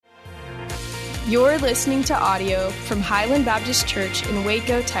You're listening to audio from Highland Baptist Church in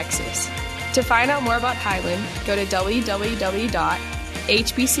Waco, Texas. To find out more about Highland, go to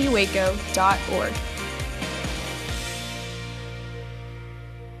www.hbcwaco.org.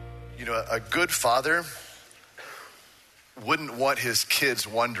 You know, a good father wouldn't want his kids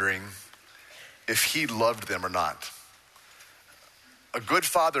wondering if he loved them or not. A good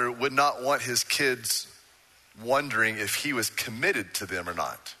father would not want his kids wondering if he was committed to them or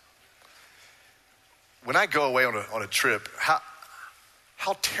not. When I go away on a trip, how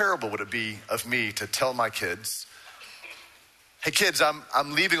terrible would it be of me to tell my kids, "Hey kids,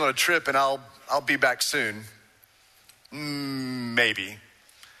 I'm leaving on a trip and I'll be back soon." Maybe.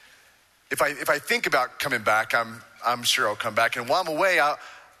 If I think about coming back, I'm sure I'll come back. And while I'm away,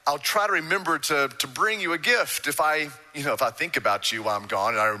 I'll try to remember to bring you a gift. If I think about you while I'm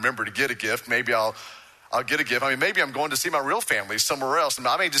gone and I remember to get a gift, maybe I'll get a gift. I mean, maybe I'm going to see my real family somewhere else. And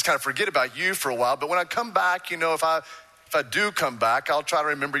I may just kind of forget about you for a while. But when I come back, if I do come back, I'll try to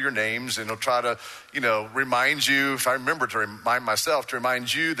remember your names and I'll try to, remind you, if I remember to remind myself, to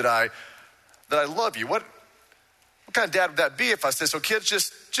remind you that I love you. What kind of dad would that be if I said, "So kids,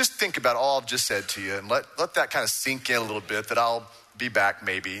 just think about all I've just said to you and let that kind of sink in a little bit, that I'll be back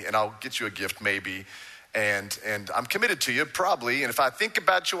maybe, and I'll get you a gift maybe, and I'm committed to you probably, and if I think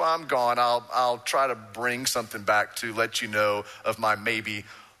about you while I'm gone, I'll try to bring something back to let you know of my maybe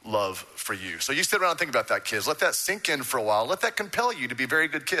love for you." So you sit around and think about that, kids. Let that sink in for a while. Let that compel you to be very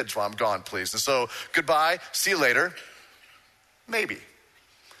good kids while I'm gone, please. And so goodbye, see you later, maybe.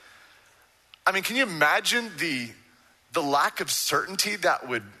 I mean, can you imagine the lack of certainty that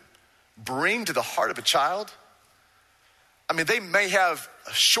would bring to the heart of a child? I mean, they may have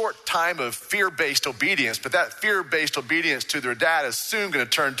a short time of fear-based obedience, but that fear-based obedience to their dad is soon going to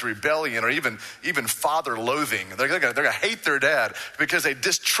turn to rebellion or even father loathing. They're going to hate their dad because they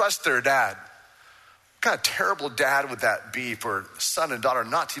distrust their dad. What kind of terrible dad would that be for a son and daughter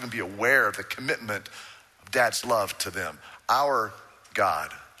not to even be aware of the commitment of dad's love to them? Our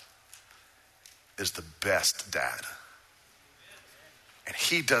God is the best dad. And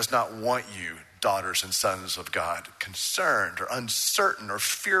he does not want you, daughters and sons of God, concerned or uncertain or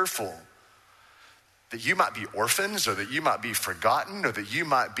fearful that you might be orphans or that you might be forgotten or that you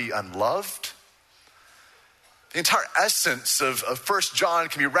might be unloved. The entire essence of 1 John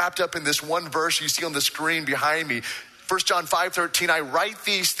can be wrapped up in this one verse you see on the screen behind me. 1 John 5:13, "I write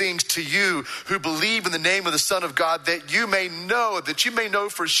these things to you who believe in the name of the Son of God, that you may know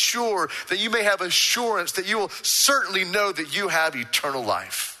for sure, that you may have assurance, that you will certainly know that you have eternal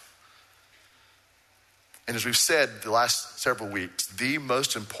life." And as we've said the last several weeks, the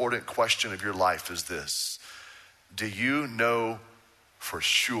most important question of your life is this: do you know for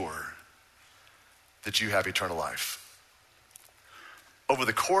sure that you have eternal life? Over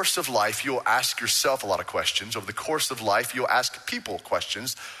the course of life, you'll ask yourself a lot of questions. Over the course of life, you'll ask people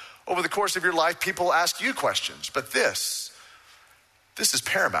questions. Over the course of your life, people will ask you questions. But this is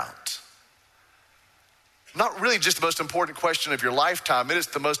paramount. Not really just the most important question of your lifetime, it is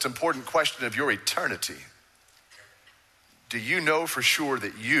the most important question of your eternity. Do you know for sure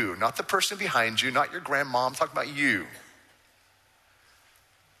that you, not the person behind you, not your grandma, I'm talking about you,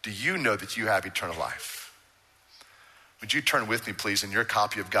 do you know that you have eternal life? Would you turn with me, please, in your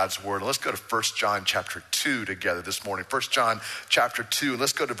copy of God's word? Let's go to 1 John chapter 2 together this morning. 1 John chapter 2, and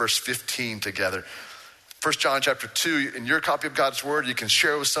let's go to verse 15 together. 1 John chapter 2, in your copy of God's word, you can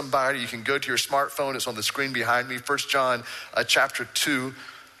share with somebody. You can go to your smartphone. It's on the screen behind me. 1 John chapter 2.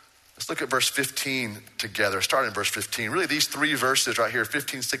 Let's look at verse 15 together. Starting in verse 15. Really, these three verses right here,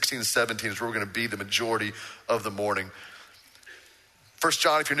 15, 16, and 17, is where we're going to be the majority of the morning. 1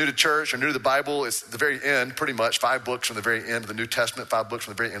 John, if you're new to church or new to the Bible, it's the very end, pretty much. 5 books from the very end of the New Testament, 5 books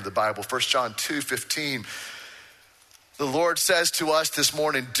from the very end of the Bible. 1 John 2:15. The Lord says to us this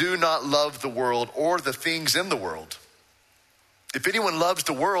morning, "Do not love the world or the things in the world. If anyone loves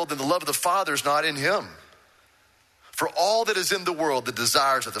the world, then the love of the Father is not in him. For all that is in the world, the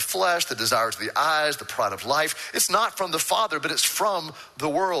desires of the flesh, the desires of the eyes, the pride of life, it's not from the Father, but it's from the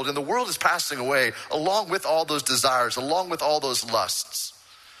world. And the world is passing away along with all those desires, along with all those lusts.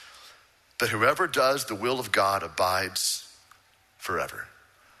 But whoever does the will of God abides forever."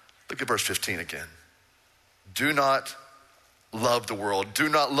 Look at verse 15 again. Do not love the world. Do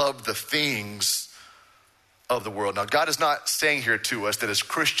not love the things of the world. Now, God is not saying here to us that as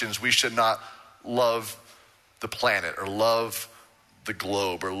Christians, we should not love the planet or love the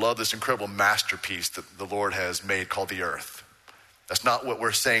globe or love this incredible masterpiece that the Lord has made called the earth. That's not what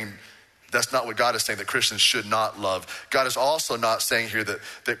we're saying That's not what God is saying, that Christians should not love. God is also not saying here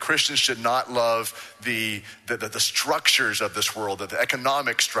that Christians should not love the structures of this world, the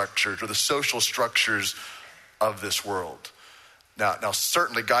economic structures or the social structures of this world. Now,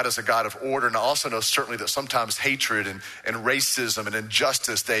 certainly God is a God of order, and I also know certainly that sometimes hatred and racism and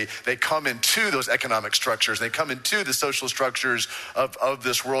injustice, they come into those economic structures, they come into the social structures of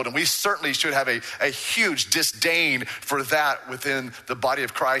this world, and we certainly should have a huge disdain for that within the body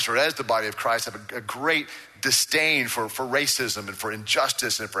of Christ, or as the body of Christ, have a great disdain for racism and for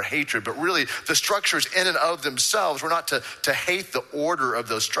injustice and for hatred. But really, the structures in and of themselves, we're not to hate the order of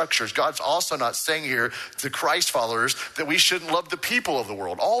those structures. God's also not saying here to Christ followers that we shouldn't love the people of the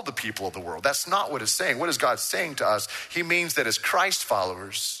world, all the people of the world. That's not what it's saying. What is God saying to us? He means that as Christ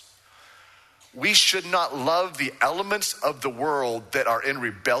followers, we should not love the elements of the world that are in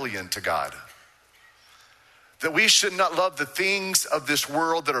rebellion to God. That we should not love the things of this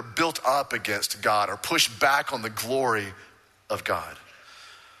world that are built up against God or push back on the glory of God.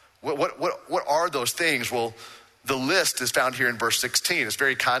 What are those things? Well, the list is found here in verse 16. It's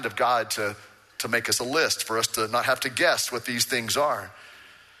very kind of God to make us a list, for us to not have to guess what these things are.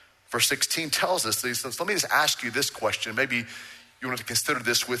 Verse 16 tells us these things. Let me just ask you this question. Maybe you want to consider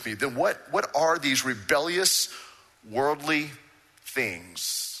this with me. Then what are these rebellious, worldly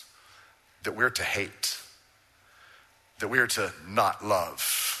things that we're to hate? That we are to not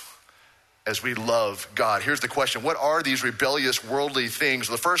love as we love God? Here's the question. What are these rebellious worldly things?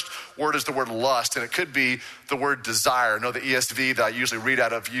 The first word is the word lust, and it could be the word desire. I know the ESV that I usually read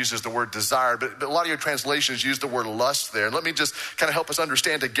out of uses the word desire, but a lot of your translations use the word lust there. And let me just kind of help us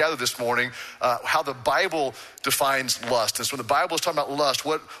understand together this morning how the Bible defines lust. And so when the Bible is talking about lust,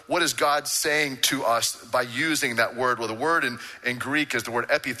 what is God saying to us by using that word? Well, the word in Greek is the word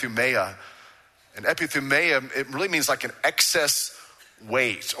epithumia. And epithumia, it really means like an excess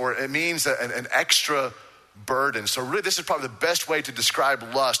weight, or it means an extra burden. So really, this is probably the best way to describe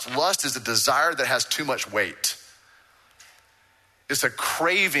lust. Lust is a desire that has too much weight. It's a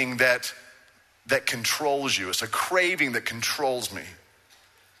craving that controls you. It's a craving that controls me.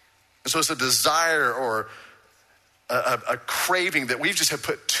 And so it's a desire or a craving that we've just have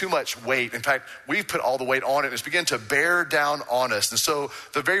put too much weight. In fact, we've put all the weight on it, and it's begun to bear down on us. And so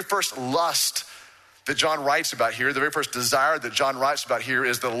the very first lust that John writes about here, the very first desire that John writes about here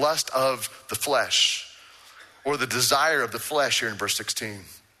is the lust of the flesh, or the desire of the flesh here in verse 16.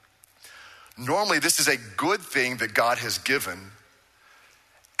 Normally, this is a good thing that God has given,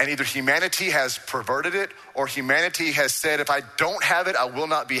 and either humanity has perverted it, or humanity has said, if I don't have it, I will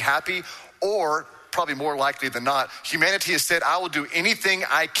not be happy, or probably more likely than not, humanity has said, I will do anything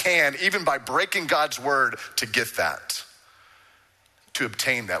I can, even by breaking God's word, to get that, to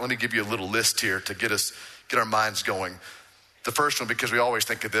obtain that. Let me give you a little list here to get our minds going. The first one, because we always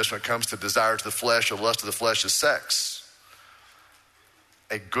think of this when it comes to desire to the flesh or lust of the flesh, is sex.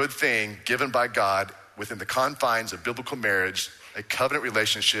 A good thing given by God within the confines of biblical marriage, a covenant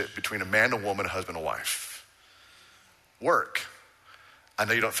relationship between a man and a woman, a husband and wife. Work. I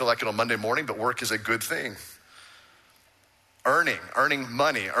know you don't feel like it on Monday morning, but work is a good thing. Earning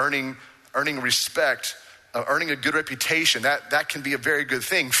money, earning respect, earning a good reputation, that can be a very good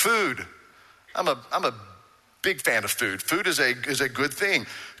thing. Food, I'm a big fan of food. Food is a good thing.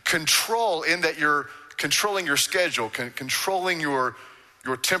 Control, in that you're controlling your schedule, controlling your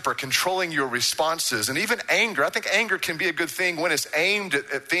temper, controlling your responses, and even anger. I think anger can be a good thing when it's aimed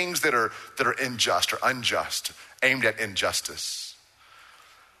at things that are unjust or unjust, aimed at injustice.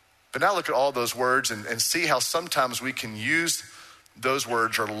 But now look at all those words and see how sometimes we can use those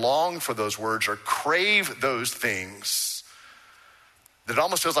words or long for those words or crave those things that it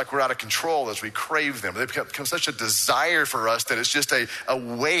almost feels like we're out of control as we crave them. They become such a desire for us that it's just a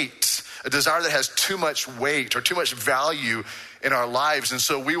weight, a desire that has too much weight or too much value in our lives. And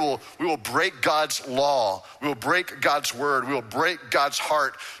so we will break God's law. We will break God's word. We will break God's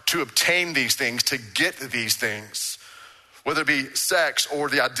heart to obtain these things, to get these things. Whether it be sex or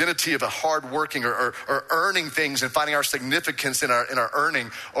the identity of a hardworking or earning things and finding our significance in our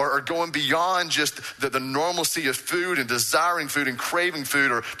earning, or going beyond just the normalcy of food and desiring food and craving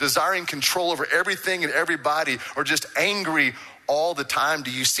food, or desiring control over everything and everybody, or just angry all the time.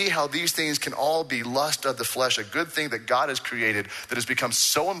 Do you see how these things can all be lust of the flesh, a good thing that God has created that has become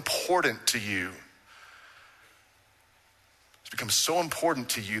so important to you? It's become so important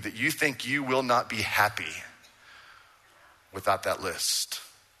to you that you think you will not be happy without that list.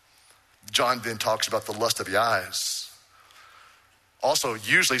 John then talks about the lust of the eyes. Also,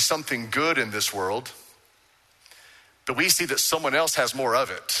 usually something good in this world, but we see that someone else has more of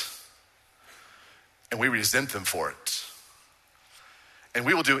it, and we resent them for it. And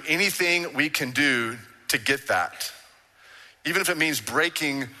we will do anything we can do to get that. Even if it means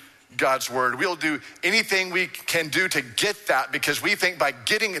breaking God's word, we'll do anything we can do to get that, because we think by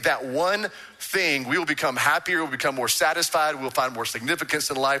getting that one thing, we will become happier, we'll become more satisfied, we'll find more significance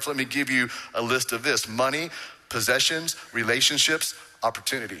in life. Let me give you a list of this: money, possessions, relationships,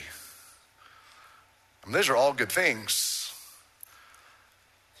 opportunity. And those are all good things,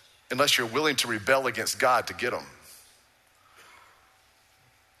 unless you're willing to rebel against God to get them.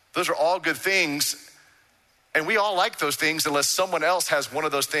 Those are all good things, and we all like those things unless someone else has one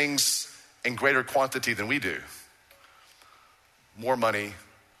of those things in greater quantity than we do. More money,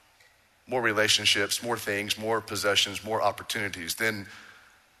 more relationships, more things, more possessions, more opportunities. Then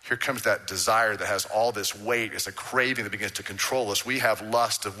here comes that desire that has all this weight. It's a craving that begins to control us. We have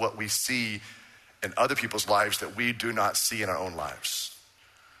lust of what we see in other people's lives that we do not see in our own lives.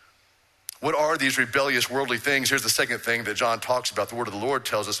 What are these rebellious worldly things? Here's the second thing that John talks about. The word of the Lord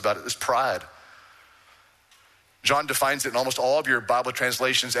tells us about it is pride. John defines it in almost all of your Bible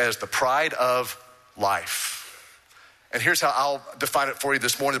translations as the pride of life. And here's how I'll define it for you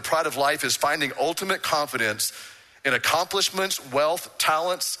this morning. The pride of life is finding ultimate confidence in accomplishments, wealth,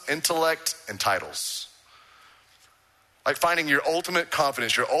 talents, intellect, and titles. Like finding your ultimate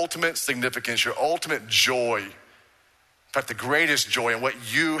confidence, your ultimate significance, your ultimate joy. In fact, the greatest joy in what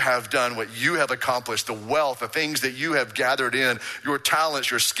you have done, what you have accomplished, the wealth, the things that you have gathered in, your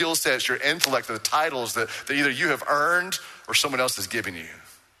talents, your skill sets, your intellect, the titles that either you have earned or someone else has given you.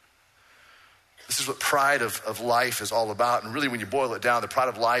 This is what pride of life is all about. And really, when you boil it down, the pride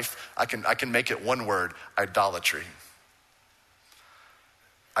of life, I can make it one word: idolatry.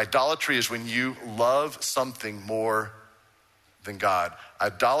 Idolatry is when you love something more than God.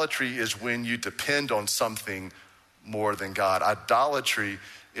 Idolatry is when you depend on something more than God. Idolatry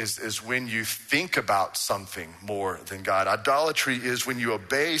is when you think about something more than God. Idolatry is when you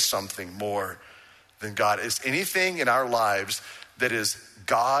obey something more than God. It's anything in our lives that is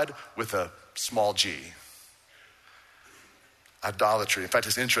God with a small g. Idolatry. In fact,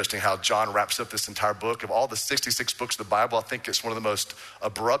 it's interesting how John wraps up this entire book. Of all the 66 books of the Bible, I think it's one of the most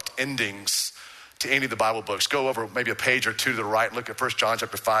abrupt endings to any of the Bible books. Go over maybe a page or two to the right and look at 1 John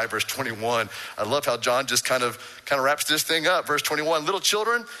chapter 5, verse 21. I love how John just kind of wraps this thing up. Verse 21, little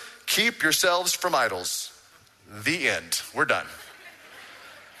children, keep yourselves from idols. The end. We're done.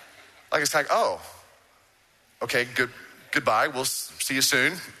 Like it's like, oh, okay, goodbye. We'll see you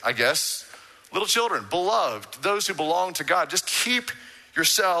soon, I guess. Little children, beloved, those who belong to God, just keep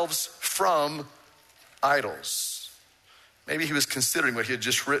yourselves from idols. Maybe he was considering what he had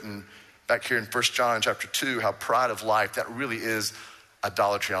just written back here in 1 John chapter 2, how pride of life, that really is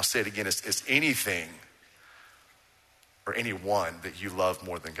idolatry. And I'll say it again, it's anything or anyone that you love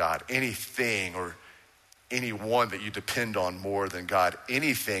more than God. Anything or anyone that you depend on more than God.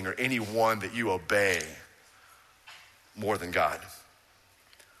 Anything or anyone that you obey more than God.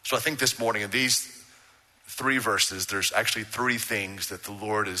 So I think this morning in these 3 verses, there's actually 3 things that the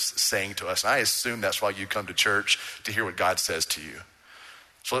Lord is saying to us. And I assume that's why you come to church, to hear what God says to you.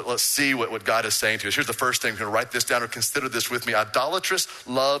 So let's see what God is saying to us. Here's the first thing. I'm going to write this down or consider this with me. Idolatrous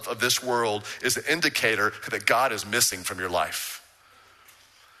love of this world is an indicator that God is missing from your life.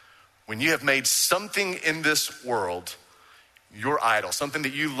 When you have made something in this world your idol, something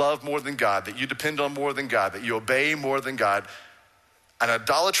that you love more than God, that you depend on more than God, that you obey more than God, an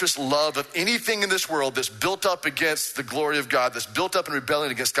idolatrous love of anything in this world that's built up against the glory of God, that's built up in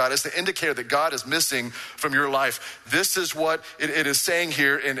rebellion against God, is the indicator that God is missing from your life. This is what it is saying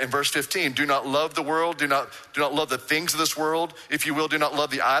here in verse 15. Do not love the world. Do not love the things of this world. If you will, do not love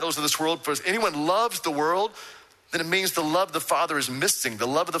the idols of this world. For if anyone loves the world, then it means the love of the Father is missing. The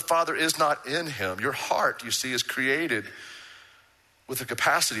love of the Father is not in him. Your heart, you see, is created with a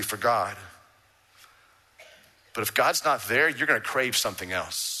capacity for God. But if God's not there, you're going to crave something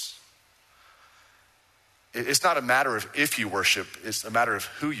else. It's not a matter of if you worship, it's a matter of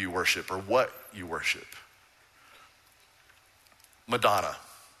who you worship or what you worship. Madonna.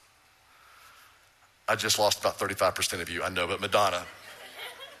 I just lost about 35% of you, I know, but Madonna.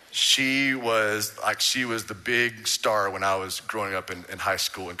 She was the big star when I was growing up in high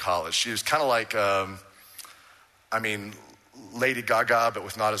school and college. She was kind of like, Lady Gaga, but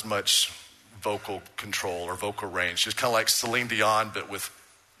with not as much vocal control or vocal range. She was kind of like Celine Dion, but with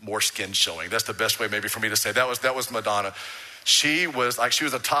more skin showing. That's the best way maybe for me to say. That was Madonna. She was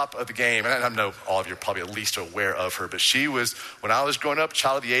the top of the game. And I know all of you are probably at least aware of her, but she was, when I was growing up,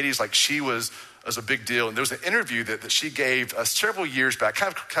 child of the 80s, like she was was a big deal. And there was an interview that she gave several years back,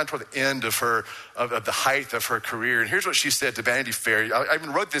 kind of toward the end of the height of her career. And here's what she said to Vanity Fair. I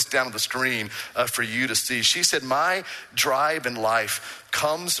even wrote this down on the screen for you to see. She said, "My drive in life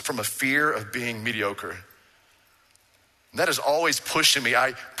comes from a fear of being mediocre. And that is always pushing me.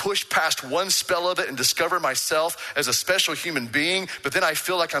 I push past one spell of it and discover myself as a special human being, but then I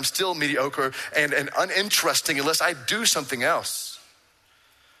feel like I'm still mediocre and uninteresting unless I do something else.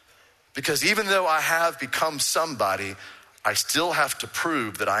 Because even though I have become somebody, I still have to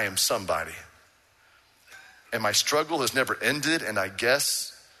prove that I am somebody. And my struggle has never ended, and I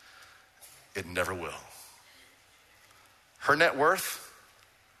guess it never will." Her net worth,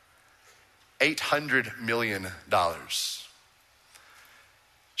 $800 million.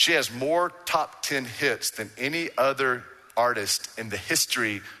 She has more top 10 hits than any other artist in the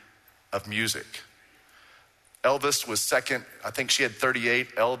history of music. Elvis was second. I think she had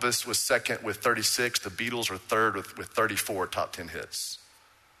 38. Elvis was second with 36. The Beatles were third with 34 top 10 hits.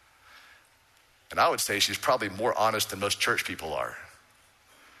 And I would say she's probably more honest than most church people are.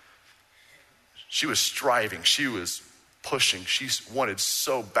 She was striving. She was pushing. She wanted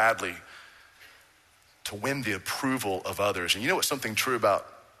so badly to win the approval of others. And you know what's something true about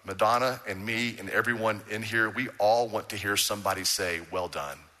Madonna and me and everyone in here? We all want to hear somebody say, "Well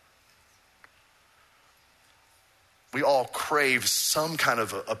done." We all crave some kind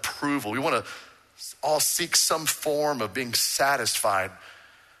of approval. We want to all seek some form of being satisfied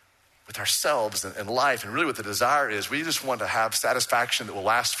with ourselves and life. And really what the desire is, we just want to have satisfaction that will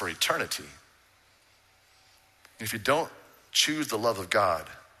last for eternity. And if you don't choose the love of God,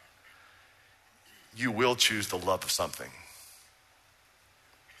 you will choose the love of something.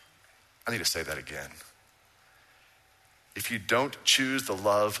 I need to say that again. If you don't choose the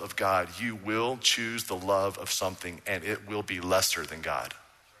love of God, you will choose the love of something, and it will be lesser than God.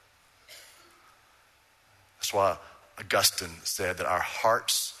 That's why Augustine said that our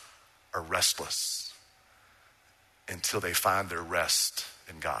hearts are restless until they find their rest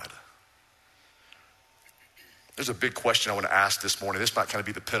in God. There's a big question I want to ask this morning. This might kind of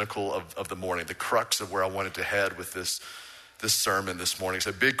be the pinnacle of the morning, the crux of where I wanted to head with this sermon this morning. It's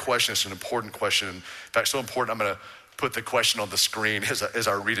a big question. It's an important question. In fact, so important, I'm going to put the question on the screen as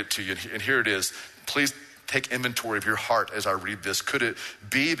I read it to you. And here it is. Please take inventory of your heart as I read this. Could it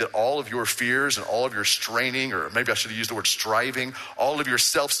be that all of your fears and all of your straining, or maybe I should have used the word striving, all of your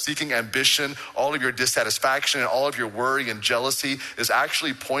self-seeking ambition, all of your dissatisfaction, and all of your worry and jealousy is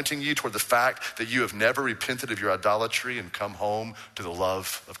actually pointing you toward the fact that you have never repented of your idolatry and come home to the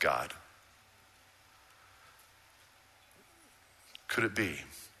love of God? Could it be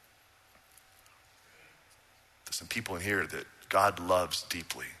there's some people in here that God loves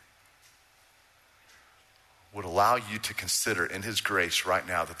deeply, would allow you to consider in his grace right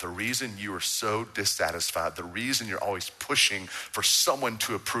now that the reason you are so dissatisfied, the reason you're always pushing for someone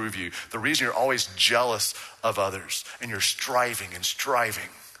to approve you, the reason you're always jealous of others and you're striving is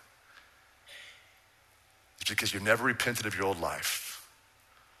because you've never repented of your old life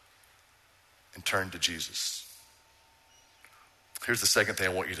and turned to Jesus. Here's the second thing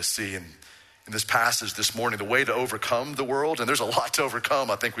I want you to see in this passage this morning, the way to overcome the world, and there's a lot to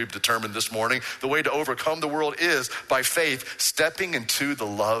overcome, I think we've determined this morning. The way to overcome the world is by faith, stepping into the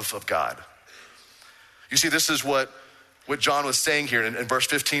love of God. You see, this is what John was saying here in verse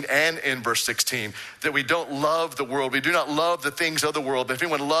 15 and in verse 16, that we don't love the world. We do not love the things of the world. But if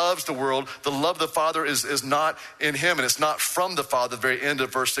anyone loves the world, the love of the Father is not in him, and it's not from the Father, the very end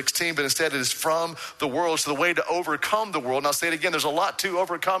of verse 16, but instead it is from the world. So the way to overcome the world, and I'll say it again, there's a lot to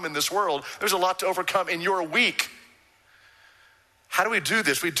overcome in this world. There's a lot to overcome in your week. How do we do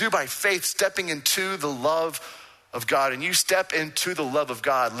this? We do by faith, stepping into the love of God. And you step into the love of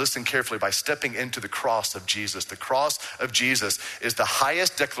God, listen carefully, by stepping into the cross of Jesus. The cross of Jesus is the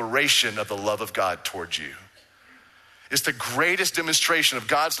highest declaration of the love of God towards you. It's the greatest demonstration of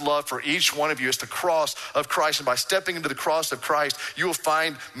God's love for each one of you. It's the cross of Christ. And by stepping into the cross of Christ, you will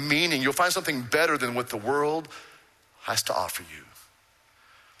find meaning. You'll find something better than what the world has to offer you.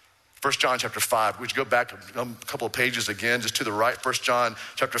 1 John chapter 5, would you go back a couple of pages again, just to the right? 1 John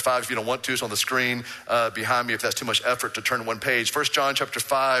chapter 5, if you don't want to, it's on the screen behind me if that's too much effort to turn one page. 1 John chapter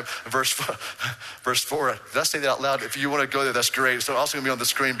 5, verse 4. Did I say that out loud? If you want to go there, that's great. So also going to be on the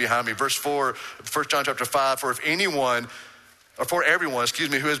screen behind me. Verse 4, 1 John chapter 5, for everyone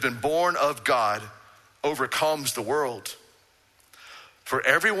who has been born of God overcomes the world. For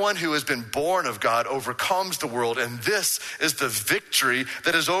everyone who has been born of God overcomes the world, and this is the victory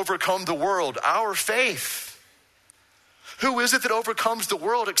that has overcome the world, our faith. Who is it that overcomes the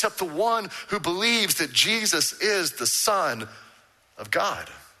world except the one who believes that Jesus is the Son of God?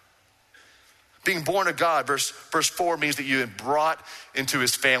 Being born of God, verse 4 means that you have brought into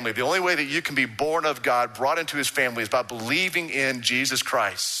his family. The only way that you can be born of God, brought into his family, is by believing in Jesus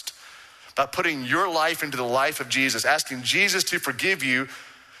Christ, by putting your life into the life of Jesus, asking Jesus to forgive you,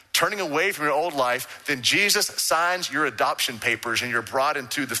 turning away from your old life. Then Jesus signs your adoption papers and you're brought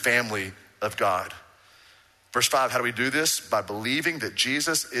into the family of God. Verse 5, how do we do this? By believing that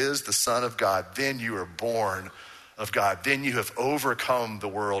Jesus is the Son of God. Then you are born of God. Then you have overcome the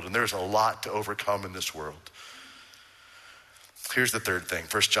world, and there's a lot to overcome in this world. Here's the third thing,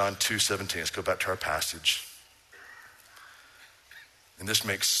 1 John 2:17. Let's go back to our passage. And this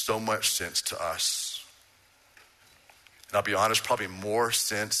makes so much sense to us. And I'll be honest, probably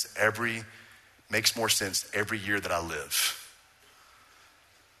makes more sense every year that I live.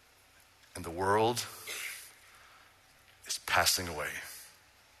 And the world is passing away.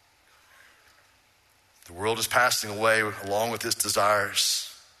 The world is passing away along with its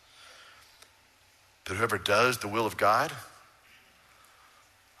desires. But whoever does the will of God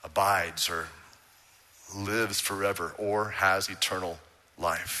abides or lives forever or has eternal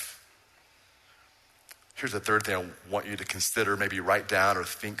life. Here's the third thing I want you to consider, maybe write down or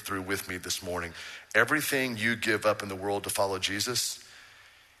think through with me this morning. Everything you give up in the world to follow Jesus,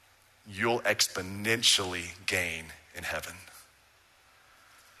 you'll exponentially gain in heaven.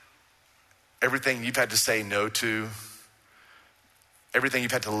 Everything you've had to say no to, everything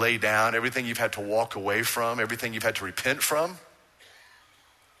you've had to lay down, everything you've had to walk away from, everything you've had to repent from,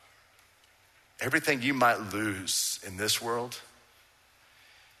 everything you might lose in this world,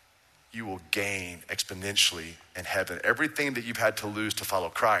 you will gain exponentially in heaven. Everything that you've had to lose to follow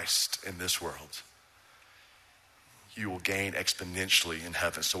Christ in this world, you will gain exponentially in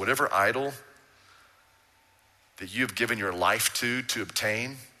heaven. So whatever idol that you have given your life to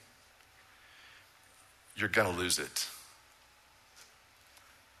obtain, you're gonna lose it.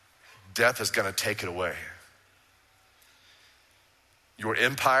 Death is gonna take it away. Your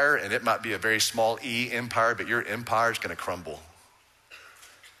empire, and it might be a very small E empire, but your empire is gonna crumble.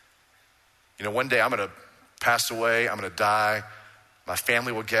 You know, one day I'm gonna pass away, I'm gonna die, my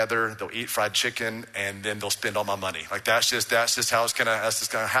family will gather, they'll eat fried chicken, and then they'll spend all my money. Like that's just how it's gonna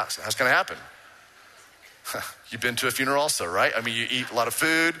happen. You've been to a funeral also, right? I mean, you eat a lot of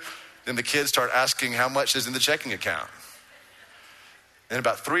food, then the kids start asking how much is in the checking account. And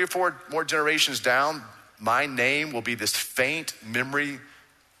about 3 or 4 more generations down, my name will be this faint memory.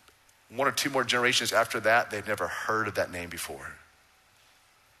 1 or 2 more generations after that, they've never heard of that name before.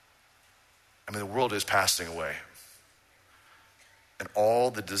 I mean, the world is passing away, and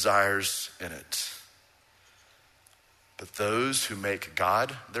all the desires in it. But those who make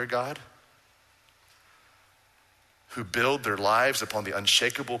God their God, who build their lives upon the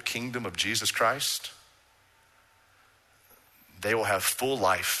unshakable kingdom of Jesus Christ, they will have full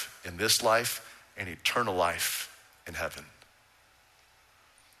life in this life and eternal life in heaven.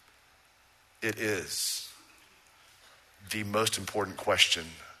 It is the most important question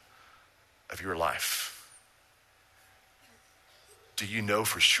of your life. Do you know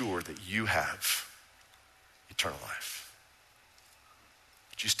for sure that you have eternal life?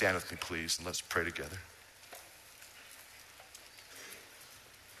 Would you stand with me, please, and let's pray together.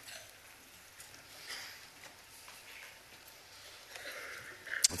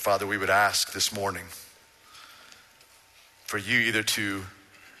 And Father, we would ask this morning for you either to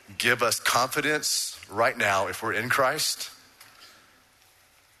give us confidence right now if we're in Christ,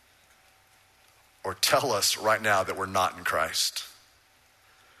 or tell us right now that we're not in Christ.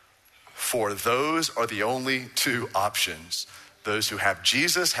 For those are the only 2 options. Those who have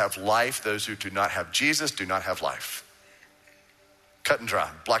Jesus have life. Those who do not have Jesus do not have life. Cut and dry,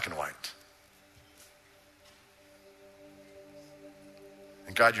 black and white.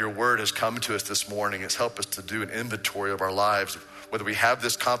 And God, your word has come to us this morning. It's helped us to do an inventory of our lives, whether we have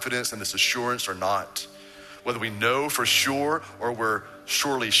this confidence and this assurance or not, whether we know for sure or we're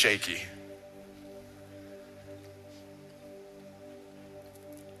surely shaky.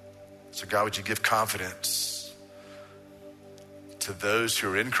 So God, would you give confidence to those who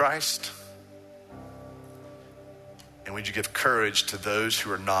are in Christ? And would you give courage to those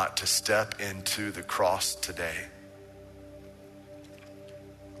who are not to step into the cross today?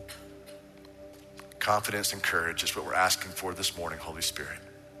 Confidence and courage is what we're asking for this morning, Holy Spirit.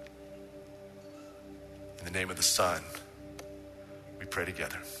 In the name of the Son, we pray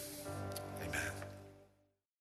together.